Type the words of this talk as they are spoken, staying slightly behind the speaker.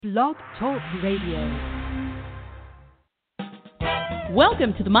Blog Talk Radio.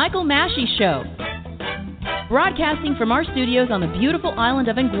 Welcome to the Michael Massey Show, broadcasting from our studios on the beautiful island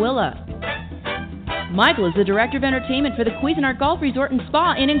of Anguilla. Michael is the Director of Entertainment for the CuisinArt Golf Resort and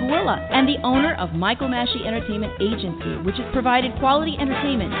Spa in Anguilla and the owner of Michael Massey Entertainment Agency, which has provided quality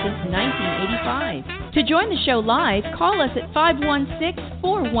entertainment since 1985. To join the show live, call us at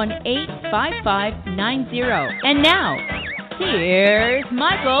 516-418-5590. And now, here's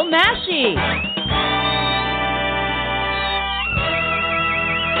Michael Massey.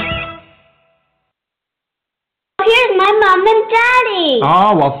 Here's my mom and daddy.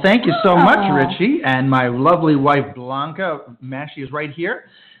 Oh, well, thank you so much, Richie. And my lovely wife, Blanca Massey, is right here.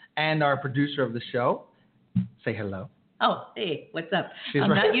 And our producer of the show. Say hello. Oh, hey, what's up? She's I'm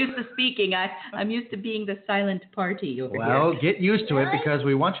right. not used to speaking. I'm used to being the silent party over here. Well, get used to it because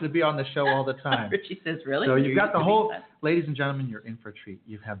we want you to be on the show all the time. Richie says, really? So you've got the whole, ladies and gentlemen, you're in for a treat.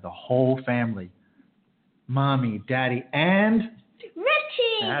 You have the whole family. Mommy, daddy, and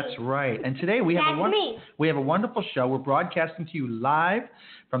Richie. that's right. And today we have we have a wonderful show. We're broadcasting to you live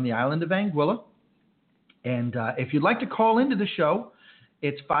from the island of Anguilla. And if you'd like to call into the show,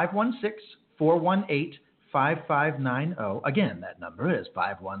 it's 516-418-5590. Again, that number is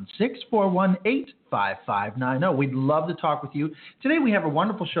 516-418-5590. We'd love to talk with you. Today we have a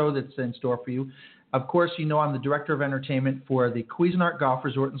wonderful show that's in store for you. Of course, you know I'm the Director of Entertainment for the CuisinArt Golf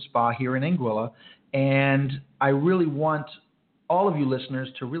Resort and Spa here in Anguilla. And I really want all of you listeners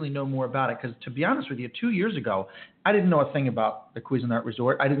to really know more about it because, to be honest with you, 2 years ago, I didn't know a thing about the CuisinArt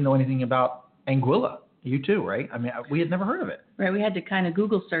Resort. I didn't know anything about Anguilla. You too, right? I mean, we had never heard of it. Right, we had to kind of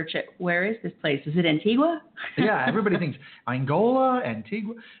Google search it. Where is this place? Is it Antigua? Yeah, everybody thinks Angola,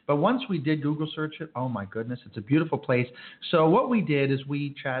 Antigua. But once we did Google search it, oh my goodness, it's a beautiful place. So what we did is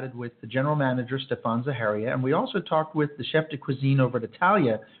we chatted with the general manager, Stefan Zaharia, and we also talked with the chef de cuisine over at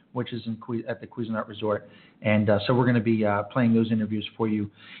Italia, which is at the CuisinArt Resort. And so we're going to be playing those interviews for you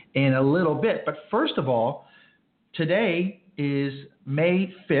in a little bit. But first of all, today is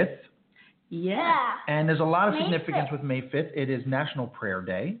May 5th. Yeah. And there's a lot of May significance 5th. with May 5th. It is National Prayer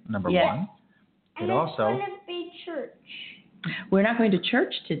Day, number Yes. one. And It it's also... going to be church. We're not going to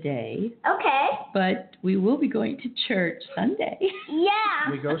church today, Okay. but we will be going to church Sunday. Yeah.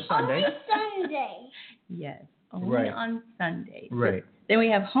 We go Sunday. Only Sunday. Yes, only Right. on Sundays. Right. Then we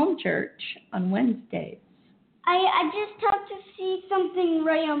have home church on Wednesdays. I just have to see something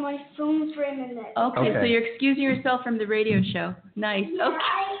right on my phone for a minute. Okay, so Okay. you're excusing yourself from the radio show. Nice. Yeah, Okay.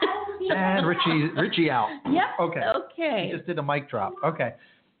 I will be And Richie out. Yep. Okay. Okay. He just did a mic drop. Okay.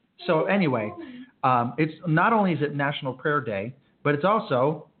 So anyway, it's not only is it National Prayer Day, but it's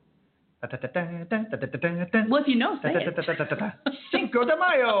also Well, if you know, say it. Cinco de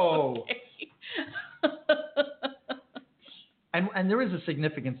Mayo. Okay. And there is a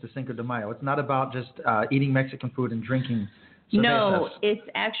significance to Cinco de Mayo. It's not about just eating Mexican food and drinking cervezas. No, it's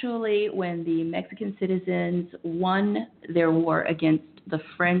actually when the Mexican citizens won their war against the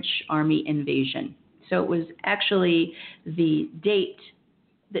French army invasion. So it was actually the date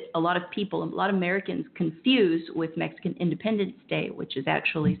that a lot of people, a lot of Americans confuse with Mexican Independence Day, which is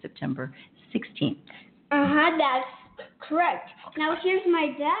actually September 16th. that's correct. Now here's my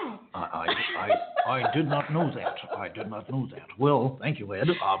dad. I did not know that. I did not know that. Well, thank you, Ed.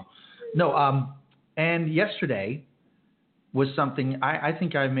 And yesterday was something I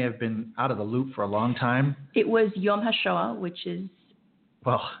think I may have been out of the loop for a long time. It was Yom HaShoah, which is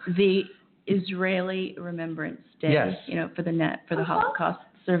the Israeli Remembrance Day, Yes. for the Holocaust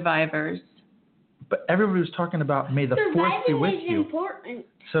survivors. But everybody was talking about May the 4th be with Surviving is you. important.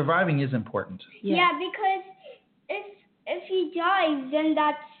 Surviving is important. Yes. Yeah, because if he dies, then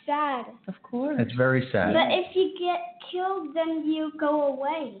that's sad. Of course. It's very sad. But if you get killed, then you go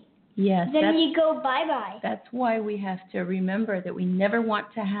away. Yes. Then you go bye-bye. That's why we have to remember that we never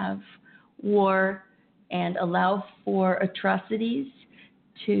want to have war and allow for atrocities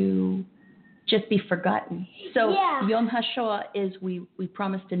to just be forgotten. So Yeah. Yom HaShoah is we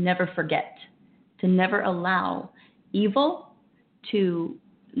promise to never forget, to never allow evil to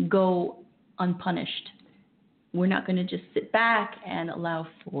go unpunished. We're not going to just sit back and allow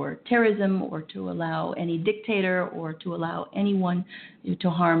for terrorism or to allow any dictator or to allow anyone to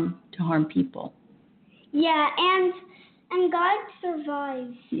harm people. Yeah, and God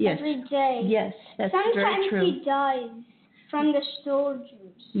survives Yes. every day. Yes, that's Sometimes very true. he dies from the soldiers.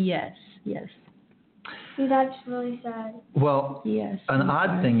 Yes, yes, And that's really sad. Well, yes. an I'm odd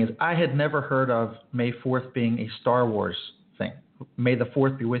sorry. thing is I had never heard of May 4th being a Star Wars thing. May the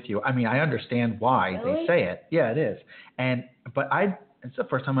 4th be with you. I mean, I understand why Really? they say it. Yeah, it is. But I It's the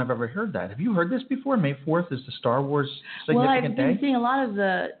first time I've ever heard that. Have you heard this before? May 4th is the Star Wars Well, significant day? I've been seeing a lot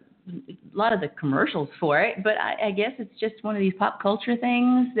of the commercials for it, but I guess it's just one of these pop culture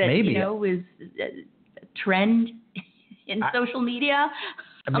things that Maybe. is a trend in social media.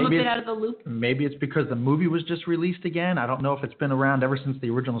 I'm a bit out of the loop. Maybe it's because the movie was just released again. I don't know if it's been around ever since the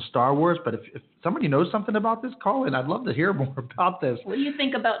original Star Wars, but if somebody knows something about this, call in. I'd love to hear more about this. What do you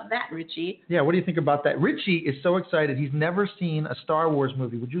think about that, Richie? Yeah, what do you think about that? Richie is so excited. He's never seen a Star Wars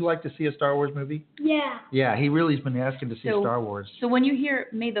movie. Would you like to see a Star Wars movie? Yeah. Yeah, he really's been asking to see Star Wars. So when you hear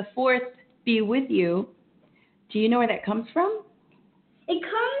May the 4th be with you, do you know where that comes from? It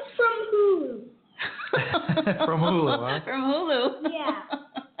comes from Hulu. From Hulu, huh? From Hulu. Yeah.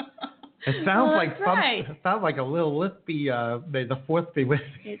 It sounds right. It sounds like a little lispy. May the 4th be with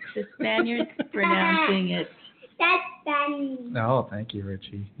you. It's the Spaniards pronouncing it. That's Spanish. Oh, thank you,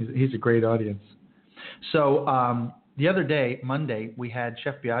 Richie. He's a great audience. So the other day, Monday, we had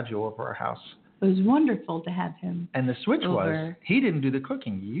Chef Biagio over our house. It was wonderful to have him. And the switch was, he didn't do the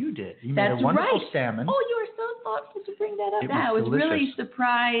cooking. You did. You made a wonderful salmon. Oh, you were so thoughtful to bring that up. I was really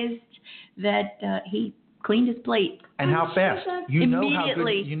surprised that he cleaned his plate. And how fast. You know how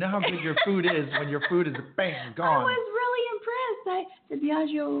good your food is when your food is, bang, gone. I was really impressed. I said,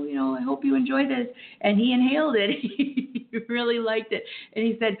 Biagio, I hope you enjoy this. And he inhaled it. He really liked it. And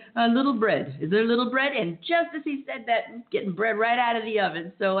he said, little bread. Is there little bread? And just as he said that, getting bread right out of the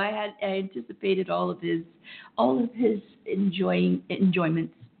oven. So I anticipated all of his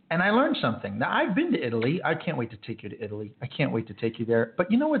enjoyments. And I learned something. Now, I've been to Italy. I can't wait to take you to Italy. I can't wait to take you there. But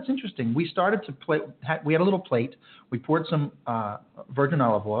you know what's interesting? We started to play. We had a little plate. We poured some virgin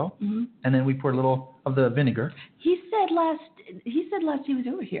olive oil, and then we poured a little of the vinegar. He said last he was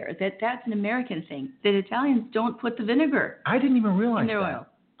over here that that's an American thing. That Italians don't put the vinegar. I didn't even realize in their that. Oil.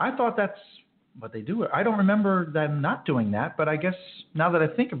 I thought that's what they do. I don't remember them not doing that. But I guess now that I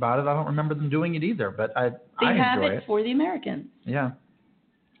think about it, I don't remember them doing it either. But I have enjoy it for the Americans. Yeah.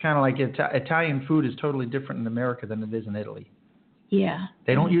 Kind of like Italian food is totally different in America than it is in Italy. Yeah.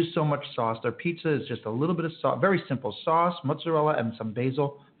 They don't use so much sauce. Their pizza is just a little bit of sauce, very simple sauce, mozzarella, and some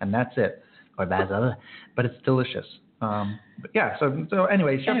basil, and that's it. Or basil, but it's delicious. But yeah, so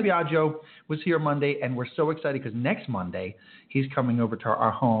anyway, Chef Biagio was here Monday, and we're so excited because next Monday he's coming over to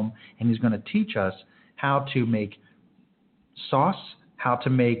our home, and he's going to teach us how to make sauce, how to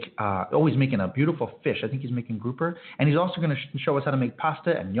make, he's making a beautiful fish. I think he's making grouper. And he's also going to show us how to make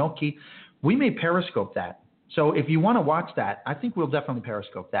pasta and gnocchi. We may Periscope that. So if you want to watch that, I think we'll definitely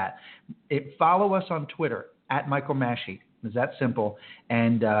Periscope that. Follow us on Twitter, @Michael Massey. It's that simple.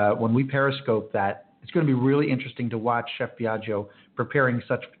 And when we Periscope that, it's going to be really interesting to watch Chef Biagio preparing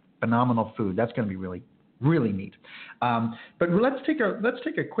such phenomenal food. That's going to be really, really neat. But let's take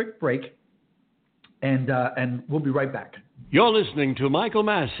a quick break, and we'll be right back. You're listening to Michael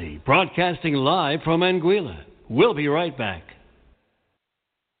Massey, broadcasting live from Anguilla. We'll be right back.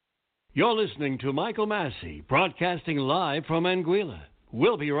 You're listening to Michael Massey, broadcasting live from Anguilla.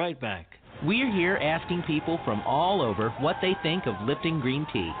 We'll be right back. We're here asking people from all over what they think of Lipton green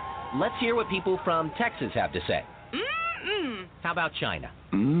tea. Let's hear what people from Texas have to say. How about China?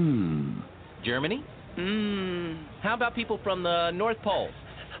 Germany? How about people from the North Pole?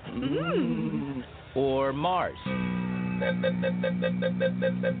 Or Mars?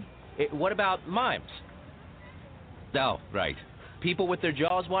 What about mimes? Oh, right. People with their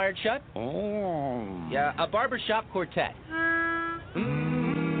jaws wired shut? Oh. Yeah, a barbershop quartet.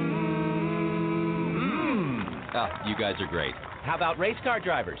 Oh, you guys are great. How about race car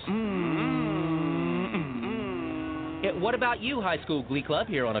drivers? What about you, high school glee club,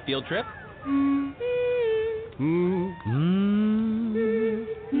 here on a field trip?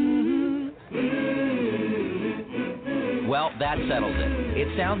 Well, that settles it.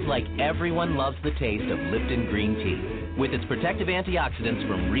 It sounds like everyone loves the taste of Lipton green tea. With its protective antioxidants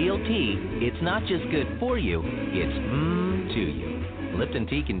from real tea, it's not just good for you, it's to you. Lipton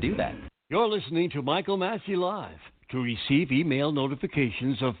tea can do that. You're listening to Michael Massey Live. To receive email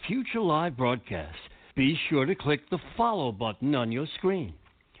notifications of future live broadcasts, be sure to click the follow button on your screen.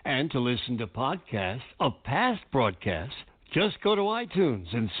 And to listen to podcasts of past broadcasts, just go to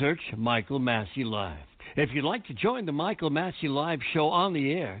iTunes and search Michael Massey Live. If you'd like to join the Michael Massey Live show on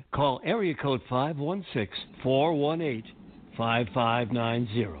the air, call area code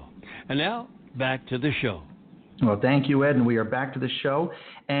 516-418-5590. And now, back to the show. Well, thank you, Ed, and we are back to the show.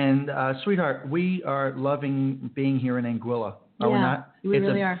 And, sweetheart, we are loving being here in Anguilla, are we not? We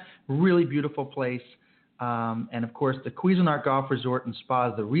really are. It's a really beautiful place. And, of course, the CuisinArt Golf Resort and Spa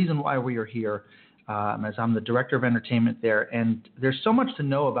is the reason why we are here. as I'm the director of entertainment there. And there's so much to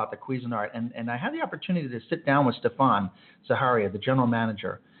know about the Cuisinart. And I had the opportunity to sit down with Stefan Zaharia, the general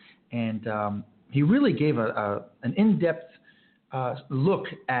manager, and he really gave an in-depth look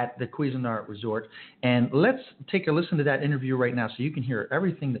at the CuisinArt Resort. And let's take a listen to that interview right now so you can hear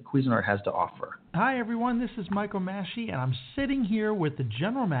everything that Cuisinart has to offer. Hi, everyone. This is Michael Massey, and I'm sitting here with the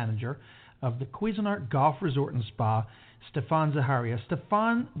general manager of the Cuisinart Golf Resort and Spa, Stefan Zaharia.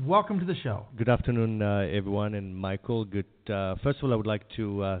 Stefan, welcome to the show. Good afternoon, everyone, and Michael. First of all, I would like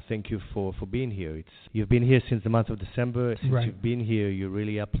to thank you for being here. You've been here since the month of December. Since Right. You've been here, you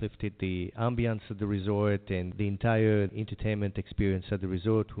really uplifted the ambiance of the resort and the entire entertainment experience at the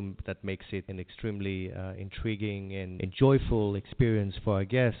resort. That makes it an extremely intriguing and joyful experience for our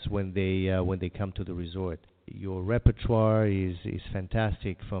guests when they come to the resort. Your repertoire is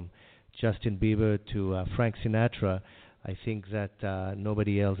fantastic, from Justin Bieber to Frank Sinatra. I think that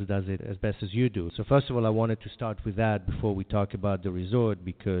nobody else does it as best as you do. So first of all, I wanted to start with that before we talk about the resort,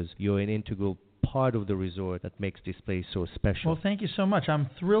 because you're an integral part of the resort that makes this place so special. Well, thank you so much. I'm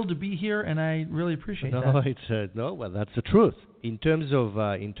thrilled to be here, and I really appreciate that. Well, that's the truth. In terms of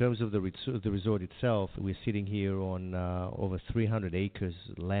the resort itself, we're sitting here on over 300 acres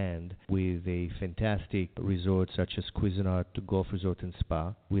land with a fantastic resort such as CuisinArt Golf Resort and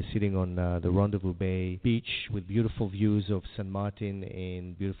Spa. We're sitting on the Rendezvous Bay beach with beautiful views of San Martin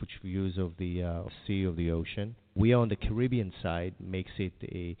and beautiful views of the sea, of the ocean. We are on the Caribbean side, makes it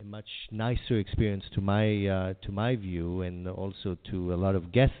a much nicer experience to my view, and also to a lot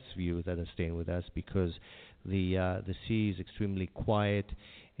of guests' view that are staying with us, because the sea is extremely quiet,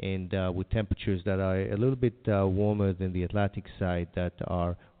 and with temperatures that are a little bit warmer than the Atlantic side that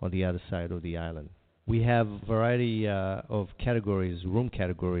are on the other side of the island. We have a variety of categories, room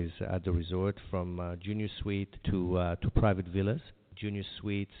categories at the resort, from junior suite to private villas. Junior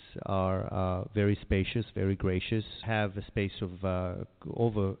suites are very spacious, very gracious, have a space of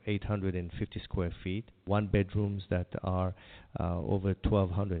over 850 square feet, one bedrooms that are over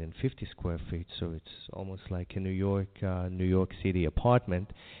 1,250 square feet, so it's almost like a New York City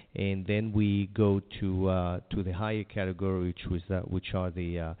apartment. And then we go to the higher category, which are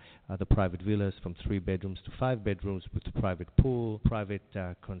the private villas, from 3 bedrooms to 5 bedrooms, with a private pool, private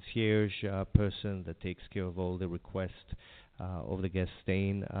concierge person that takes care of all the requests of the guests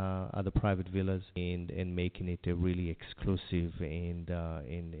staying at the private villas, and making it a really exclusive and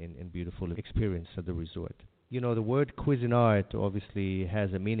beautiful experience at the resort. You know, the word Cuisinart obviously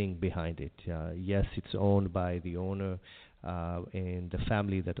has a meaning behind it. Yes, it's owned by the owner and the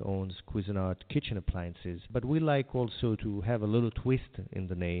family that owns Cuisinart Kitchen Appliances, but we like also to have a little twist in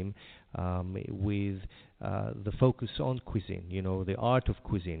the name, with the focus on cuisine, the art of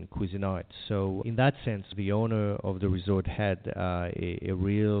cuisine, Cuisinart. So in that sense, the owner of the resort had a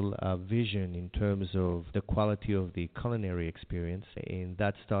real vision in terms of the quality of the culinary experience, and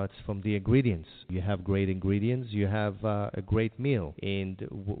that starts from the ingredients. You have great ingredients, you have a great meal. And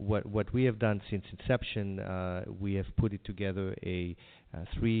what we have done since inception, we have put it together a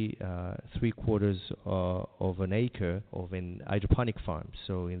 3/4 of an acre of an hydroponic farm.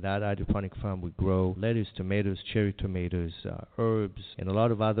 So in that hydroponic farm, we grow lettuce, tomatoes, cherry tomatoes, herbs, and a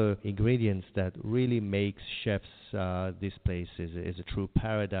lot of other ingredients that really makes chefs this place is a true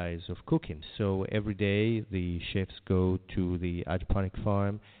paradise of cooking. So every day the chefs go to the hydroponic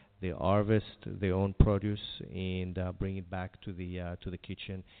farm, they harvest their own produce and bring it back to the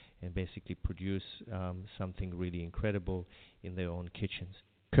kitchen, and basically produce something really incredible in their own kitchens.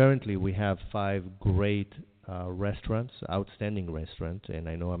 Currently, we have 5 great restaurants, outstanding restaurants, and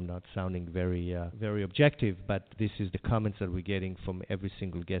I know I'm not sounding very objective, but this is the comments that we're getting from every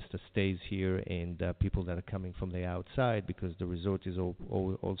single guest that stays here, and people that are coming from the outside, because the resort is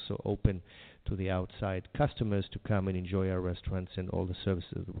also open to the outside customers to come and enjoy our restaurants and all the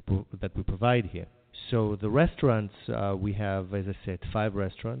services that we provide here. So the restaurants, we have, as I said, 5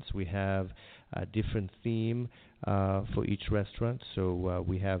 restaurants. We have a different theme for each restaurant. So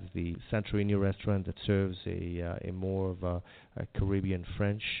we have the Santorini restaurant that serves a more of a Caribbean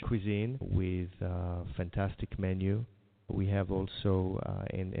French cuisine with a fantastic menu. We have also,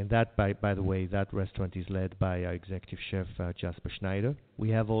 and that, by the way, that restaurant is led by our executive chef, Jasper Schneider. We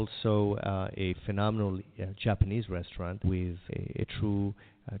have also a phenomenal Japanese restaurant with a true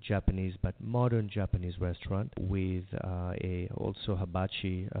Japanese but modern Japanese restaurant, with also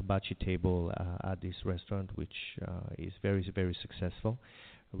hibachi table at this restaurant, which is very, very successful.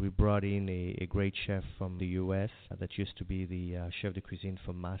 We brought in a great chef from the U.S. That used to be the chef de cuisine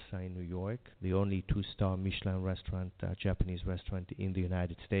for Masa in New York, the only 2-star Michelin restaurant, Japanese restaurant in the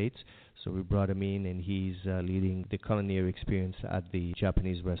United States. So we brought him in, and he's leading the culinary experience at the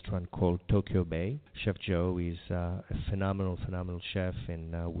Japanese restaurant called Tokyo Bay. Chef Joe is a phenomenal chef,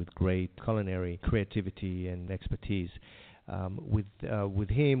 and with great culinary creativity and expertise. With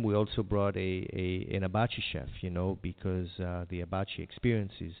him, we also brought an hibachi chef, because the hibachi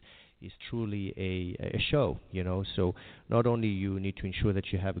experience is truly a show, So not only you need to ensure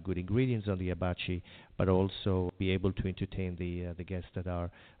that you have good ingredients on the hibachi, but also be able to entertain the guests that are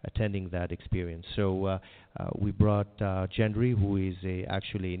attending that experience. So we brought Gendry, who is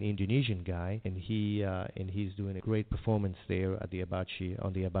actually an Indonesian guy, and he's doing a great performance there at the hibachi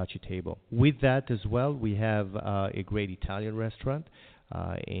on the hibachi table. With that as well, we have a great Italian restaurant.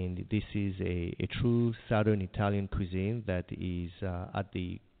 And this is a true Southern Italian cuisine that is at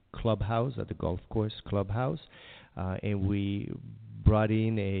the clubhouse, at the golf course clubhouse, and we brought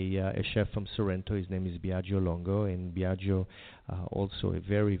in a chef from Sorrento. His name is Biagio Longo, and Biagio also a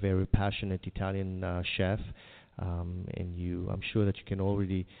very, very passionate Italian chef, and I'm sure that you can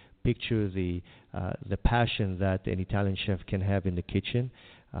already picture the passion that an Italian chef can have in the kitchen,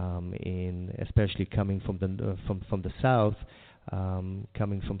 and especially coming from the south.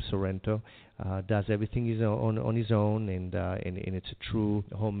 Coming from Sorrento, does everything on his own, and it's a true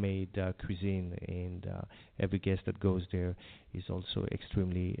homemade cuisine. And every guest that goes there is also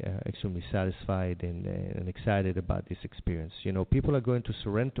extremely satisfied and excited about this experience. People are going to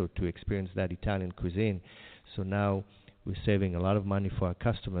Sorrento to experience that Italian cuisine, so now we're saving a lot of money for our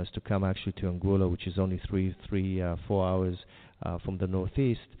customers to come actually to Anguilla, which is only 4 hours from the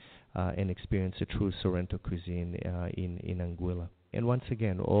northeast. And experience a true Sorrento cuisine in Anguilla. And once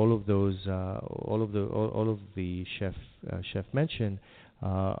again, all of the chef mentioned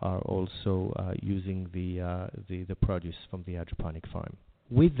are also using the produce from the hydroponic farm.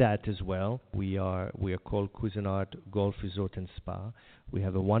 With that as well, we are called CuisinArt Golf Resort and Spa. We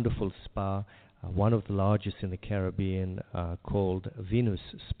have a wonderful spa, one of the largest in the Caribbean, called Venus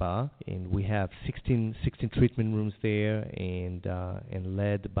Spa, and we have 16 treatment rooms there, and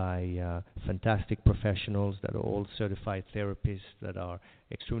led by fantastic professionals that are all certified therapists that are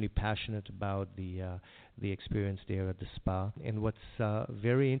extremely passionate about the experience there at the spa. And what's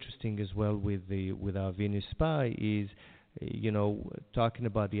very interesting as well with our Venus Spa is, talking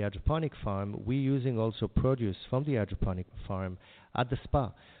about the hydroponic farm, we're using also produce from the hydroponic farm at the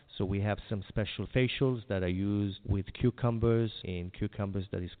spa. So we have some special facials that are used with cucumbers, and cucumbers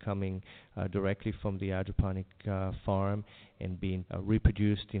that is coming directly from the hydroponic farm and being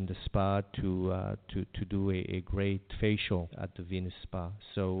reproduced in the spa to do a great facial at the Venus Spa.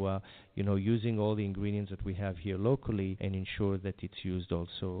 So, using all the ingredients that we have here locally, and ensure that it's used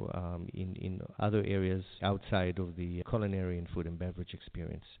also in other areas outside of the culinary and food and beverage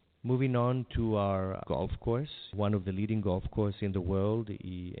experience. Moving on to our golf course, one of the leading golf courses in the world,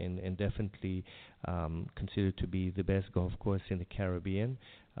 and definitely considered to be the best golf course in the Caribbean,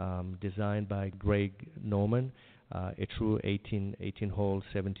 designed by Greg Norman, a true 18-hole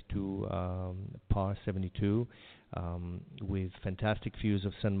 72 par 72, with fantastic views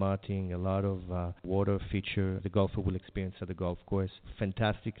of San Martin, a lot of water feature the golfer will experience at the golf course.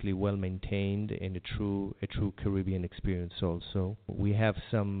 Fantastically well maintained, and a true Caribbean experience also. We have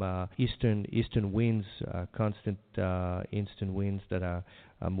some eastern winds, constant eastern winds that are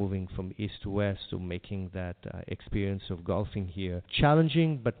moving from east to west, so making that experience of golfing here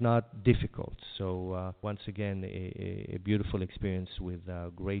challenging but not difficult. So once again, a beautiful experience with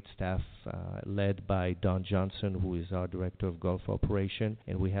great staff led by Don Johnson, who is our director of golf operation,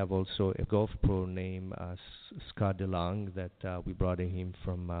 and we have also a golf pro named Scott DeLong that we brought in him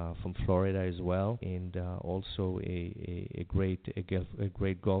from Florida as well, and also a great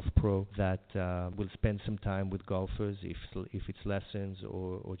golf pro that will spend some time with golfers if it's lessons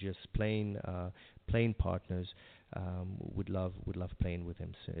or just playing partners. Would love playing with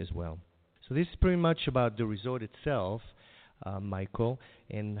him as well. So this is pretty much about the resort itself, Michael.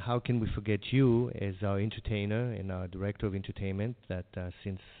 And how can we forget you as our entertainer and our director of entertainment? That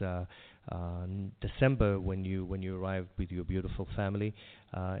since December, when you arrived with your beautiful family,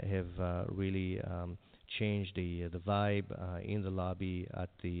 have really changed the vibe in the lobby at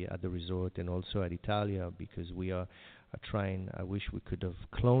the resort, and also at Italia, because we are trying. I wish we could have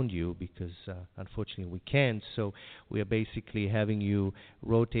cloned you, because unfortunately we can't. So we are basically having you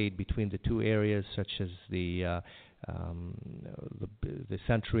rotate between the two areas, such as the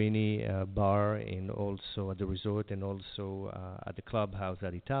Santorini bar, and also at the resort, and also at the clubhouse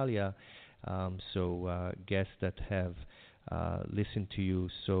at Italia. So guests that have listen to you.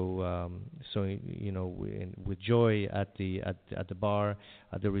 With joy at the bar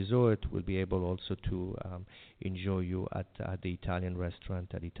at the resort, we'll be able also to enjoy you at the Italian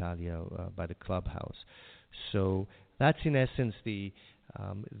restaurant at Italia by the clubhouse. So that's in essence the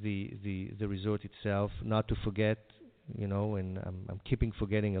resort itself. Not to forget, and I'm keeping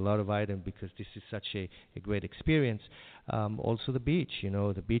forgetting a lot of items because this is such a great experience. Also the beach,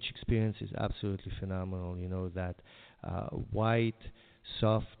 the beach experience is absolutely phenomenal. That white,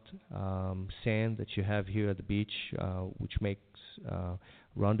 soft sand that you have here at the beach, which makes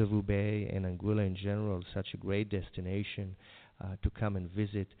Rendezvous Bay and Anguilla in general such a great destination to come and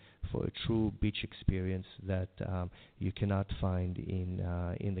visit for a true beach experience that you cannot find in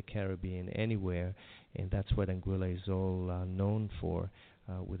the Caribbean anywhere, and that's what Anguilla is all known for,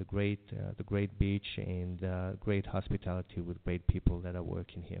 with the great beach and great hospitality with great people that are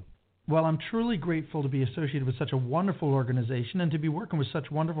working here. Well, I'm truly grateful to be associated with such a wonderful organization and to be working with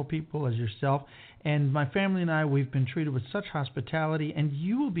such wonderful people as yourself. And my family and I, we've been treated with such hospitality, and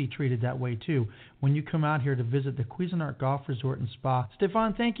you will be treated that way too when you come out here to visit the CuisinArt Golf Resort and Spa.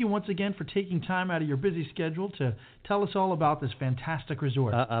 Stefan, thank you once again for taking time out of your busy schedule to tell us all about this fantastic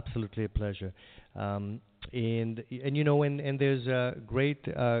resort. Absolutely a pleasure. And there's a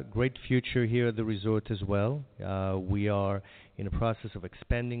great future here at the resort as well. We are in the process of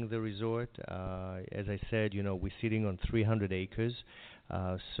expanding the resort. As I said, we're sitting on 300 acres.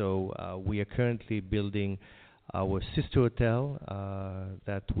 So we are currently building our sister hotel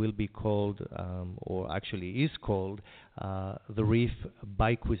that will be called, or actually is called, The Reef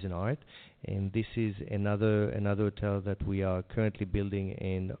by CuisinArt. And this is another hotel that we are currently building,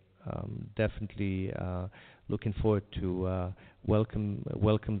 and definitely looking forward to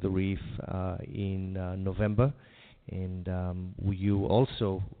welcome the Reef in November. And you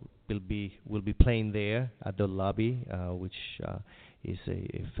also will be playing there at the lobby, which is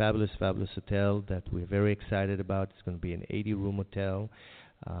a fabulous hotel that we're very excited about. It's going to be an 80-room hotel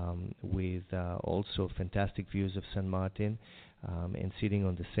with also fantastic views of San Martin, and sitting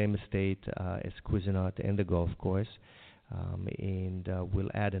on the same estate as Cuisinart and the golf course. And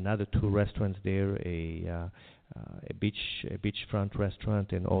we'll add another 2 restaurants there, a beachfront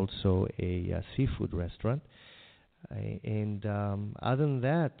restaurant and also a seafood restaurant. And other than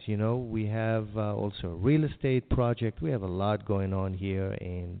that, we have also a real estate project. We have a lot going on here,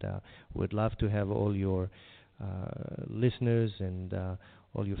 and we'd love to have all your listeners and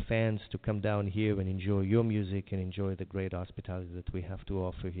all your fans to come down here and enjoy your music and enjoy the great hospitality that we have to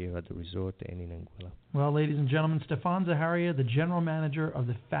offer here at the resort and in Anguilla. Well, ladies and gentlemen, Stefan Zaharia, the general manager of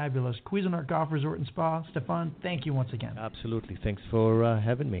the fabulous Cuisinart Golf Resort and Spa. Stefan, thank you once again. Absolutely. Thanks for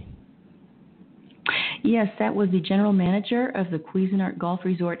having me. Yes, that was the general manager of the Cuisinart Golf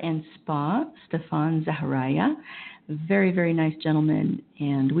Resort and Spa, Stefan Zaharia. Very, very nice gentleman.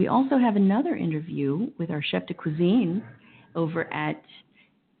 And we also have another interview with our chef de cuisine over at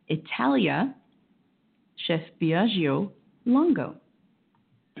Italia, Chef Biagio Longo.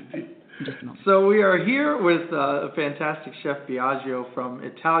 Just a moment. So we are here with a fantastic Chef Biagio from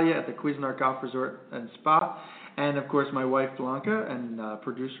Italia at the Cuisinart Golf Resort and Spa. And, of course, my wife, Blanca, and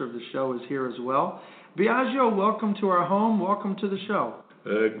producer of the show, is here as well. Biagio, welcome to our home. Welcome to the show.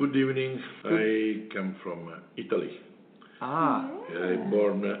 Good evening. I come from Italy. I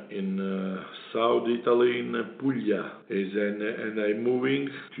born in South Italy, in Puglia. And I moving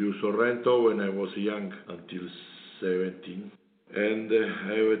to Sorrento when I was young, until 17. And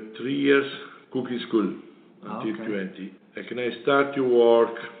I have 3 years cooking school, until 20. And I start to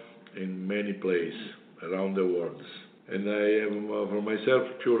work in many places around the world. And I have for myself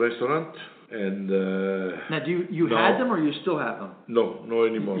 2 restaurants. And now, do you had them, or you still have them? No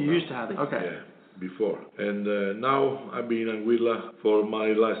anymore. You used to have them, okay. Yeah, before. And now I've been in Anguilla for my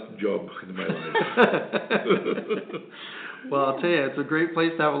last job in my life. Well, I'll tell you, it's a great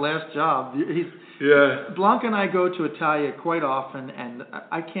place to have a last job. Yeah. Blanca and I go to Italia quite often, and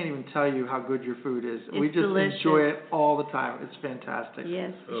I can't even tell you how good your food is. It's we just delicious. enjoy it all the time. It's fantastic.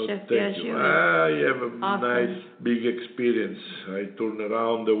 Yes, Chef thank you. I have a awesome. nice big experience. I turn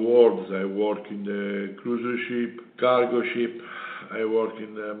around the world. I work in the cruise ship, cargo ship. I work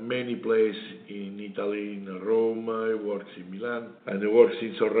in many places in Italy, in Rome. I work in Milan, and I work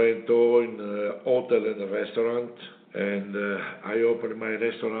in Sorrento in a hotel and a restaurant. And I opened my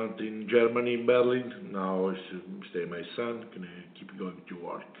restaurant in Germany, in Berlin. Now I stay my son. Can I keep going to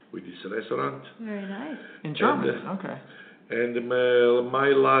work with this restaurant? Very nice. In Germany, okay. And my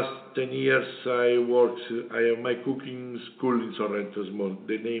last 10 years I have my cooking school in Sorrento.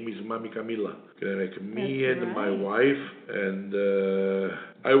 The name is Mami Camilla. Like me That's and right. my wife. And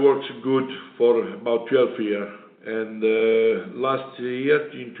I worked good for about 12 years And last year,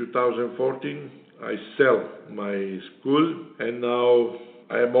 in 2014, I sell my school, and now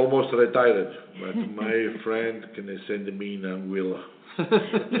I am almost retired. But my friend can send me in Anguilla.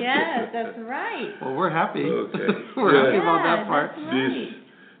 Yes, that's right. Well, we're happy. Okay. We're happy about that part. That's right. This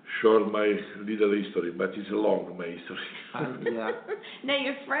short my little history, but it's long my history. Yeah. Now,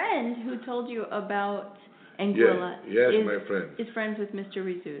 your friend who told you about Anguilla yes, my friend. is friends with Mr.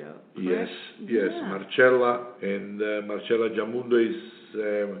 Rizzuto. Yes, correct? yes, Yeah. Marcella, and Marcella Giamundo is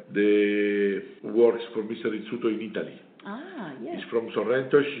the works for Mr. Rizzuto in Italy. Ah, yes. She's from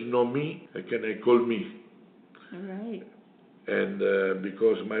Sorrento. She know me. Can I call me? All right. And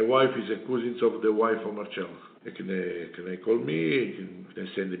because my wife is a cousin of the wife of Marcella, can I call me? Can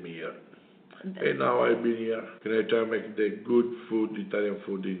send me here. And now I've been here. Can I try to make the good food, Italian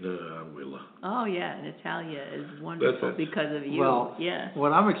food in Anguilla? Oh, yeah, and Italia is wonderful because of you. Well, yeah.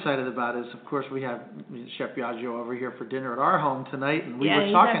 What I'm excited about is, of course, we have Chef Biagio over here for dinner at our home tonight, and we were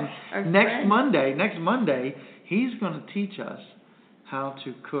he's talking our next friend. Monday, he's going to teach us how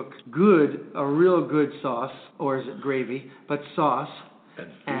to cook a real good sauce, or is it gravy, but sauce,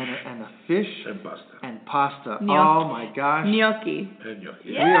 and a fish and pasta. And pasta. Gnocchi. Oh my gosh. Gnocchi. And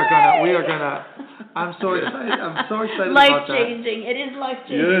gnocchi. We are gonna. I'm so excited. I'm so excited about that. Life-changing. It is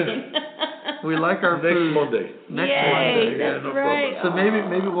life-changing. Yeah. We like our food. Monday. Next Yay, Monday. that's no right. problem.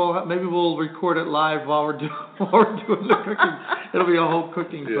 So maybe we'll record it live while we're doing the cooking. It'll be a whole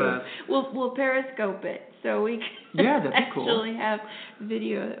cooking class. We'll periscope it so we can that'd be cool. actually have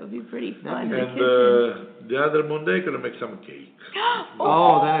video. That would be pretty fun. And the other Monday, gonna make some cake.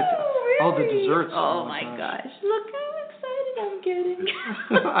 Really? the desserts. Oh my gosh! Look how excited I'm getting.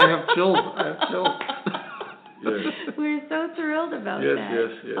 I have chills. Yes. We're so thrilled about Yes, that.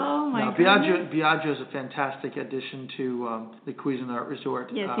 yes. Oh my Now, goodness. Biagio is a fantastic addition to the Cuisinart Resort.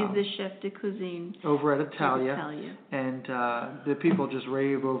 Yes, he's the chef de cuisine. Over at Italia. And the people just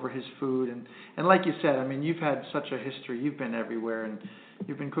rave over his food. And like you said, I mean, you've had such a history. You've been everywhere, and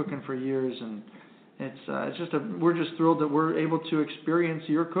you've been cooking for years. And we're just thrilled that we're able to experience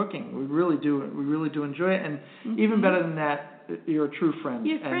your cooking. We really do enjoy it. And even better than that, you're a true friend.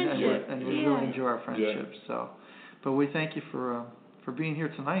 Your friendship. And we really enjoy our friendship. Yeah. So, but we thank you for being here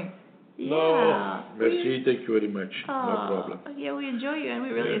tonight. Yeah. No, merci, thank you very much. No problem. Yeah, we enjoy you, and we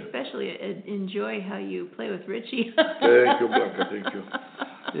really especially enjoy how you play with Richie. Thank you, Blanca, thank you.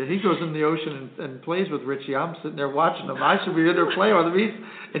 Yeah, he goes in the ocean and plays with Richie. I'm sitting there watching him. I should be in there playing with him,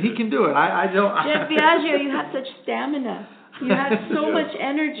 and he can do it. I don't. Chef Biagio, you have such stamina. You have so much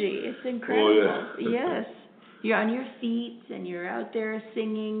energy. It's incredible. Oh, yeah. Yes. You're on your feet, and you're out there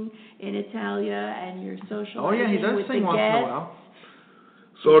singing in Italia, and you're socializing Oh yeah, he does with sing the once guests. in a while.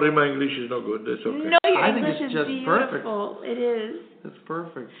 Sorry, my English is not good. That's okay. No, your I think English it's is just beautiful. perfect. It is. It's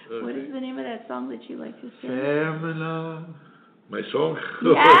perfect. What is the name of that song that you like to sing? Femina. My song?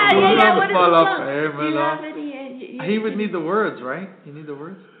 Yeah. What is the Fala song? Do you femina. have any? He would need the words, right? You need the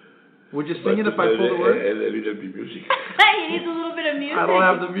words. Would you sing it if I pull the words? A little bit music. He needs a little bit of music. I don't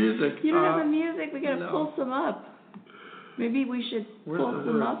have the music. You don't have the music. We gotta no. pull some up. Maybe we should Where's pull the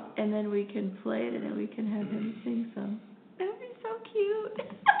some words? up, and then we can play it, and then we can have him sing some. That would be so cute.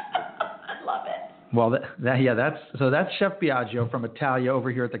 I love it. Well, that's Chef Biagio from Italia over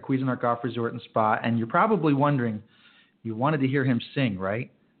here at the Cuisinart Golf Resort and Spa, and you're probably wondering, you wanted to hear him sing, right?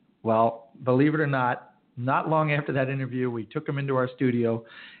 Well, believe it or not long after that interview, we took him into our studio,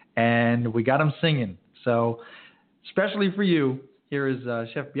 and we got him singing. So, especially for you, here is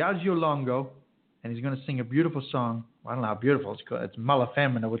Chef Biagio Longo, and he's going to sing a beautiful song. I don't know how beautiful it's called. It's Mala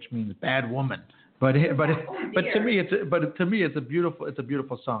Femina, which means bad woman. But to me it's a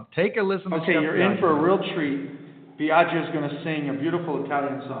beautiful song. Take a listen. Okay, to you're Chef in for a real treat. Biagio's going to sing a beautiful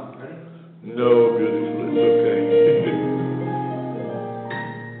Italian song. Ready? No, beautiful, it's okay.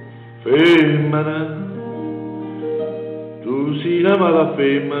 Femmina, tu sei la mala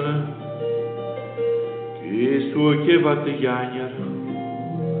femmina, che sto che va te chiagnare,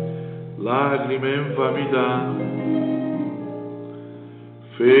 lacrime infamità.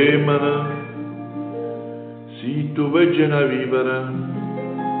 Femmina, si tu veggi una vivere,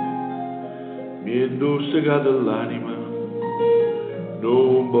 mi è indossicata l'anima,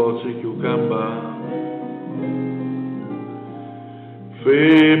 non posso più cambiare.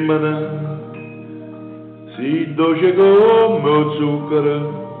 Femmina, si dolce come lo zucchero,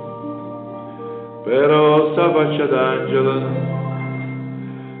 però sta faccia d'angela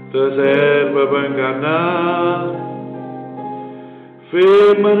ti serve per ingannare.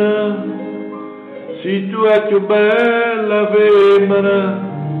 Femmina, se tu è più bella femmina,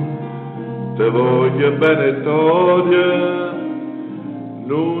 ti voglio bene togliere,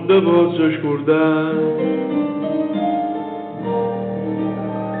 non ti posso scordare.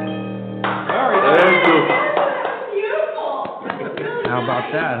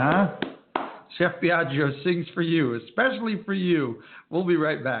 about that, huh? Chef Biagio sings for you, especially for you. We'll be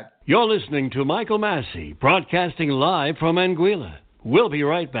right back. You're listening to Michael Massey, broadcasting live from Anguilla. We'll be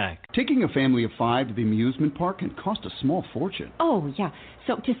right back. Taking a family of 5 to the amusement park can cost a small fortune. Oh, yeah.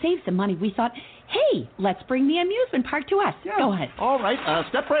 So to save some money, we thought, hey, let's bring the amusement park to us. Yeah. Go ahead. All right.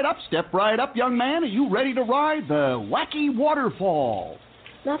 Step right up, young man. Are you ready to ride the wacky waterfall?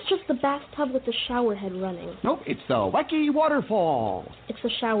 That's just the bathtub with the shower head running. Nope, it's the wacky waterfall. It's the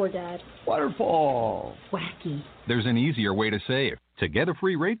shower, Dad. Waterfall. Wacky. There's an easier way to save. To get a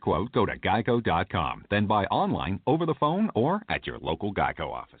free rate quote, go to geico.com. Then buy online, over the phone, or at your local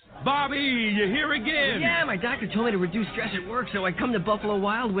Geico office. Bobby, you here again? Yeah, my doctor told me to reduce stress at work, so I come to Buffalo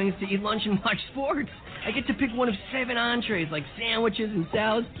Wild Wings to eat lunch and watch sports. I get to pick one of 7 entrees, like sandwiches and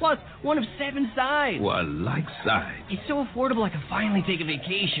salads, plus one of 7 sides. Well, I like sides. It's so affordable I can finally take a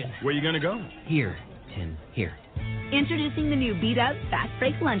vacation. Where you gonna go? Here, Tim, here. Introducing the new Beat Up Fast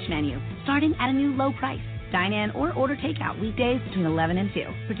Break Lunch Menu, starting at a new low price. Dine in or order takeout weekdays between 11 and 2.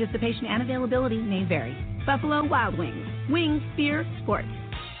 Participation and availability may vary. Buffalo Wild Wings. Wings, beer, sports.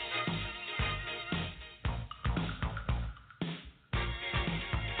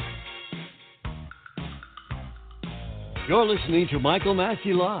 You're listening to Michael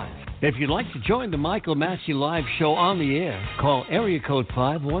Massey Live. If you'd like to join the Michael Massey Live show on the air, call area code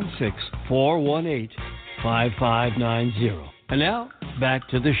 516-418-5590. And now, back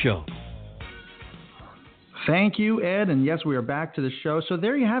to the show. Thank you, Ed. And yes, we are back to the show. So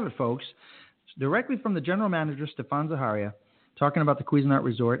there you have it, folks. Directly from the general manager, Stefan Zaharia, talking about the CuisinArt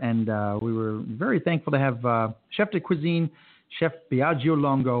Resort. And we were very thankful to have Chef de Cuisine, Chef Biagio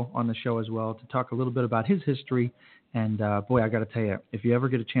Longo, on the show as well to talk a little bit about his history. And boy, I got to tell you, if you ever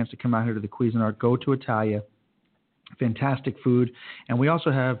get a chance to come out here to the CuisinArt, go to Italia. Fantastic food. And we also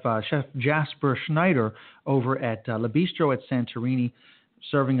have Chef Jasper Schneider over at La Bistro at Santorini,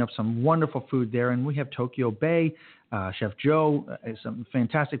 serving up some wonderful food there. And we have Tokyo Bay, Chef Joe, some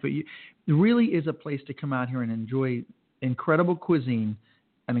fantastic food. It really is a place to come out here and enjoy incredible cuisine,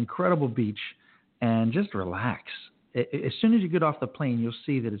 an incredible beach, and just relax. As soon as you get off the plane, you'll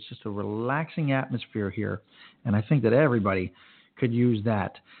see that it's just a relaxing atmosphere here. And I think that everybody could use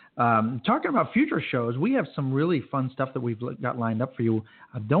that. Talking about future shows, we have some really fun stuff that we've got lined up for you.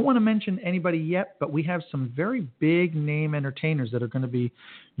 I don't want to mention anybody yet, but we have some very big name entertainers that are going to be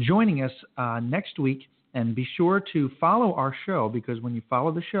joining us next week. And be sure to follow our show, because when you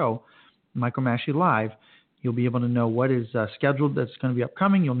follow the show, Michael Massey Live, you'll be able to know what is scheduled that's going to be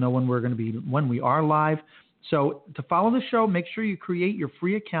upcoming. You'll know when we are live. So to follow the show, make sure you create your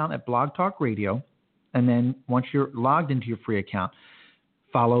free account at Blog Talk Radio. And then once you're logged into your free account,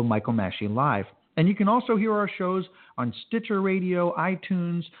 follow Michael Massey Live. And you can also hear our shows on Stitcher Radio,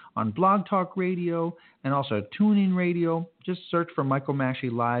 iTunes, on Blog Talk Radio, and also TuneIn Radio. Just search for Michael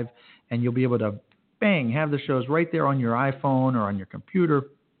Massey Live, and you'll be able to, have the shows right there on your iPhone or on your computer.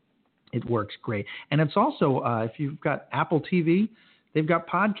 It works great. And it's also, if you've got Apple TV, they've got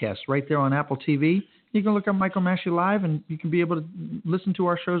podcasts right there on Apple TV. You can look up Michael Massey Live, and you can be able to listen to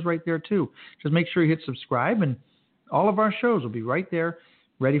our shows right there, too. Just make sure you hit subscribe, and all of our shows will be right there,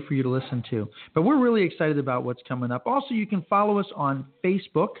 ready for you to listen to. But we're really excited about what's coming up. Also, you can follow us on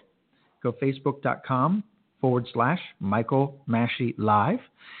Facebook. Go facebook.com/Michael Massey Live.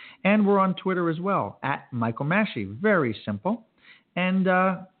 And we're on Twitter as well, at Michael Massey. Very simple. And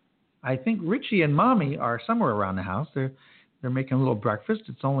I think Richie and Mommy are somewhere around the house. They're making a little breakfast.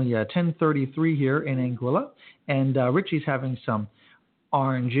 It's only 10:33 here in Anguilla. And Richie's having some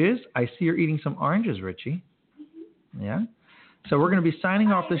oranges. I see you're eating some oranges, Richie. Mm-hmm. Yeah? So we're going to be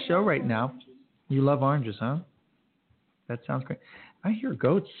signing off the show right now. You love oranges, huh? That sounds great. I hear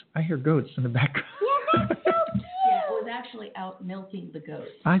goats. In the background. Yeah, that's so cute. Yeah, I was actually out milking the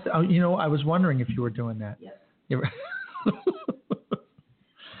goats. I was wondering if you were doing that. Yep.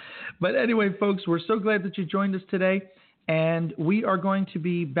 But anyway, folks, we're so glad that you joined us today. And we are going to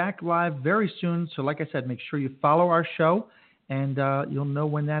be back live very soon. So like I said, make sure you follow our show, and you'll know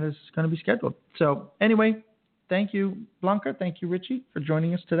when that is going to be scheduled. So anyway, thank you, Blanca. Thank you, Richie, for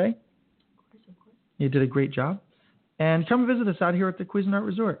joining us today. Of course. You did a great job. And come visit us out here at the CuisinArt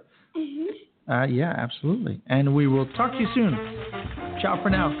Resort. Mm-hmm. Yeah, absolutely. And we will talk to you soon. Ciao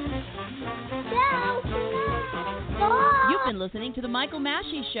for now. You've been listening to The Michael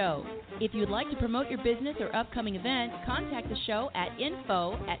Massey Show. If you'd like to promote your business or upcoming event, contact the show at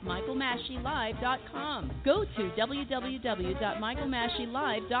info@michaelmasseylive.com. Go to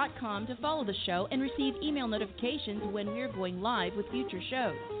www.michaelmasseylive.com to follow the show and receive email notifications when we're going live with future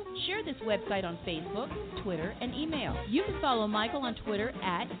shows. Share this website on Facebook, Twitter, and email. You can follow Michael on Twitter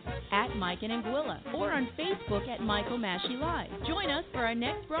at Mike and Anguilla or on Facebook at Michael Massey Live. Join us for our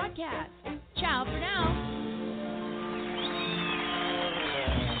next broadcast. Ciao for now.